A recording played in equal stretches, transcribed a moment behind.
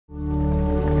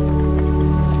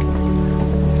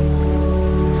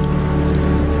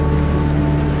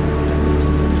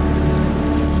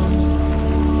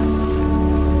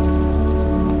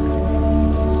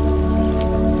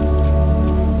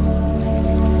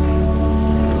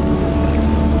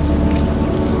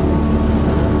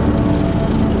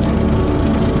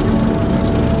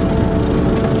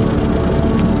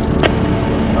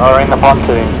Lowering the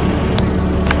pontoon.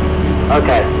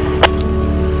 Okay.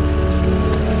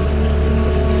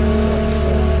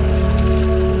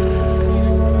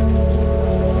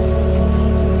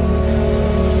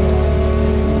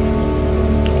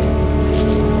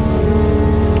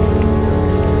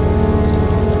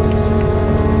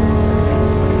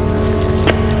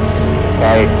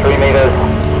 Okay, 3 meters.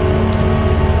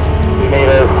 2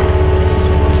 meters.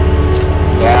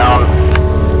 Down.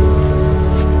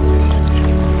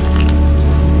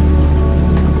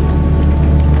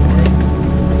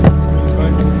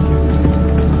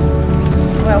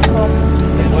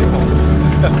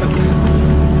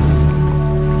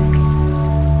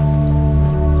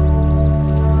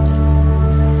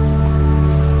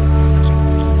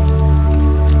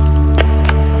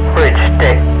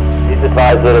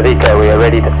 Advise Ludovico, we are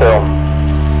ready to film.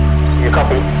 You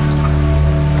copy?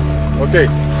 Okay.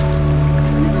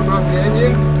 We turn off the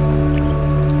engine.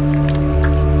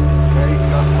 Very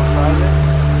close for silence.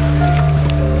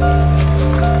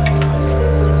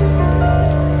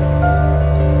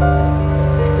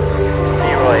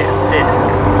 Leroy, Sid,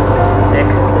 Nick,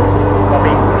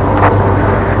 copy.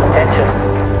 Attention.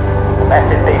 A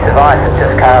massive piece of ice has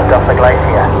just carved off the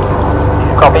glacier.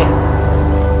 You copy?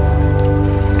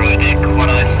 What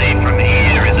I see from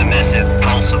here is a massive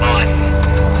pulse of ice.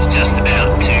 It's just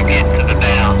about to get to the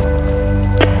bow.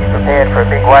 Prepared for a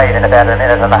big wave in about 1.5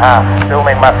 minutes.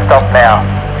 Filming must stop now.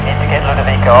 We need to get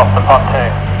Ludovico off the pontoon.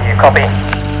 You copy?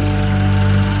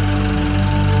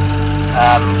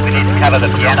 We need to cover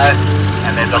the piano,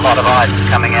 and there's a lot of ice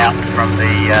coming out from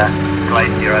the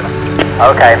glacier.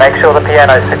 Over. Okay, make sure the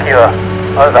piano's secure.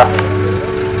 Over.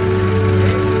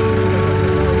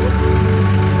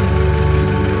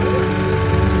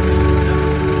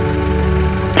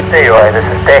 Leroy, this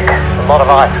is Dick. A lot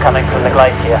of ice coming from the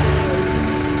glacier.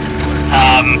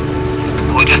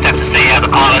 We'll just have to see how the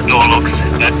pilot door looks.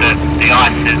 The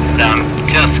ice is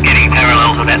just getting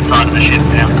parallel to that side of the ship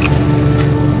now.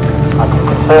 I can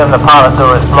confirm the pilot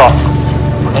door is blocked.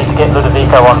 We need to get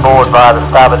Ludovico on board via the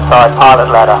starboard side pilot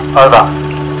ladder. Over.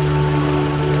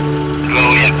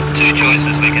 Well, we have two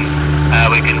choices. We can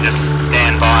just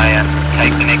stand by and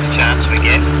take the next chance we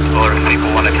get, or if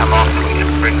people want to come off, we can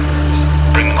bring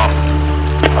them off.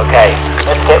 Okay,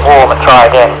 let's get warm and try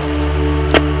again.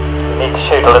 We need to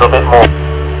shoot a little bit more.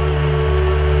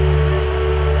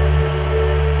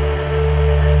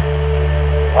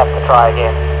 Have to try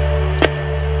again.